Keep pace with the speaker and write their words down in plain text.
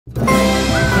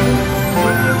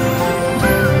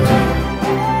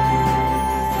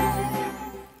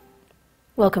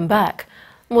Welcome back.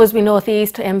 Moresby North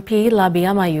East MP Labi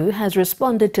Amayu has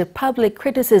responded to public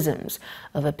criticisms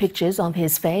over pictures of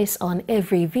his face on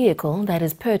every vehicle that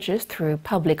is purchased through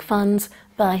public funds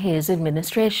by his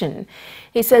administration.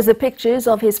 He says the pictures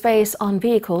of his face on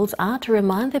vehicles are to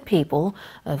remind the people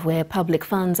of where public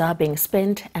funds are being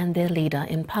spent and their leader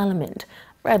in Parliament.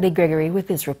 Bradley Gregory with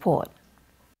this report.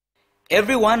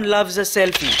 Everyone loves a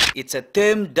selfie. It's a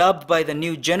term dubbed by the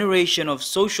new generation of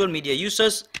social media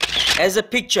users as a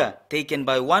picture taken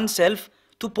by oneself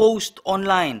to post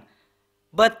online.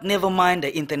 But never mind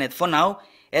the internet for now.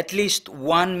 At least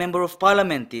one member of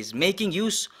parliament is making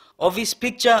use of his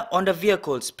picture on the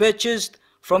vehicles purchased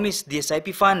from his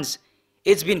DSIP funds.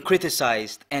 It's been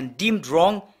criticized and deemed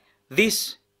wrong.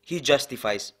 This he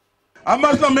justifies. A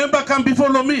mas na member can be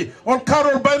follow me. Or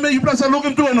car or buy me you plus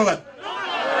looking to anogat.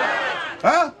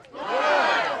 Huh?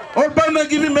 Or buy me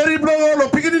give him Mary blow or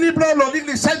picking blow or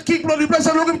the sidekick blow you plus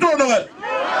looking to anogat.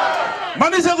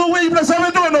 Money say go away you plus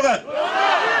have to anogat.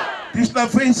 This la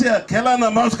face here,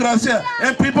 Kelana mouse gracia,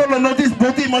 and people will notice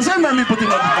body masana me putting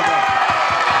on.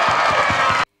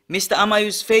 Mr.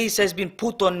 Amayu's face has been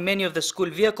put on many of the school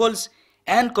vehicles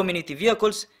and community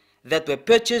vehicles that were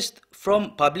purchased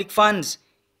from public funds.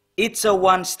 It's a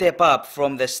one step up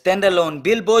from the standalone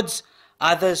billboards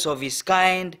others of his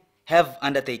kind have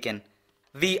undertaken.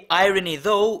 The irony,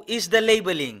 though, is the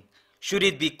labeling. Should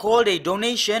it be called a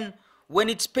donation when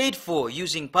it's paid for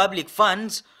using public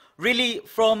funds, really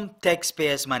from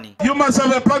taxpayers' money? You must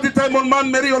have a party time on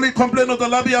man, Mary only complain of the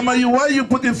Labi Amayu. Why you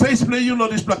put in face play, you know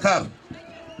this placard?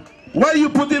 Why you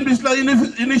put in this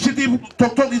initiative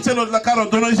talk instead of the car or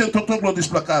donation talk on this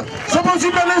placard? Suppose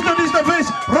you can listen to this the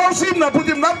face, rouse him now, put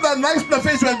him not that nice the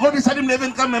face where God is having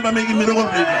him come and make him miracle.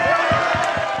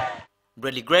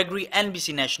 Bradley Gregory,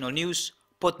 NBC National News,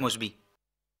 Port Moresby.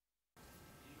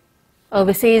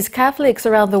 Overseas, Catholics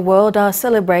around the world are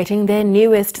celebrating their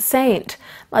newest saint.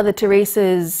 Mother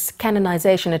Teresa's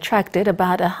canonization attracted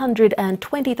about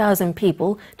 120,000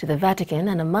 people to the Vatican,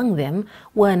 and among them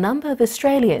were a number of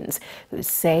Australians who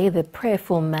say the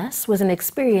prayerful Mass was an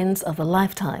experience of a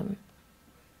lifetime.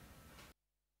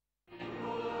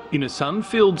 In a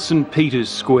sun-filled St. Peter's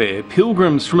Square,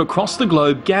 pilgrims from across the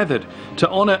globe gathered to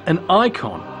honour an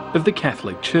icon of the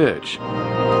Catholic Church.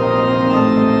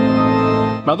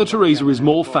 Mother Teresa is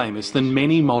more famous than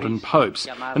many modern popes,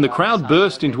 and the crowd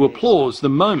burst into applause the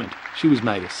moment she was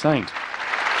made a saint.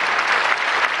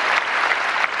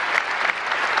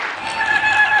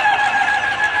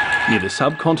 Near the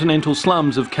subcontinental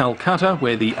slums of Calcutta,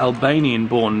 where the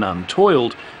Albanian-born nun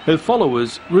toiled, her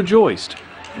followers rejoiced.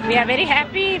 We are very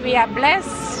happy, we are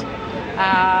blessed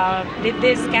with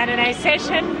this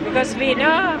canonization because we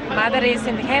know Mother is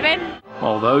in heaven.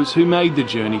 While those who made the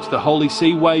journey to the Holy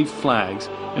See waved flags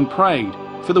and prayed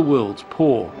for the world's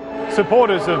poor.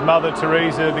 Supporters of Mother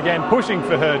Teresa began pushing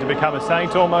for her to become a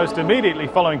saint almost immediately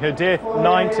following her death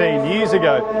 19 years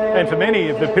ago. And for many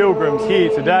of the pilgrims here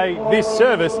today, this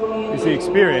service is the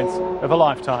experience of a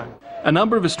lifetime. A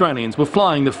number of Australians were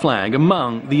flying the flag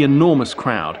among the enormous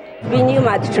crowd. We knew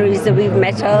Mother Teresa, we've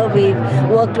met her, we've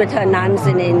worked with her nuns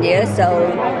in India, so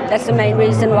that's the main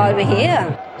reason why we're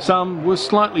here. Some were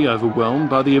slightly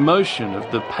overwhelmed by the emotion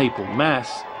of the papal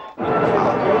Mass.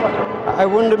 I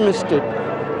wouldn't have missed it.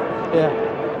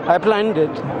 Yeah, I planned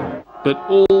it. But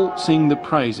all sing the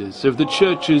praises of the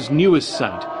Church's newest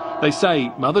saint. They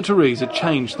say Mother Teresa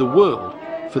changed the world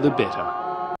for the better.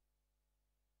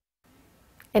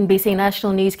 NBC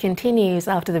National News continues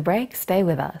after the break. Stay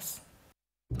with us.